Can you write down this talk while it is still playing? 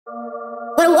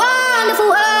wonderful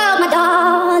world, my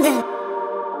darling.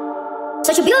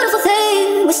 Such a beautiful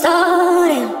thing we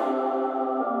started.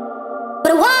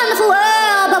 What a wonderful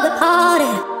world, but we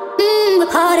parted. We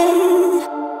parted.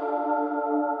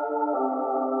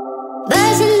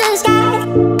 Birds in the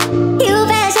sky,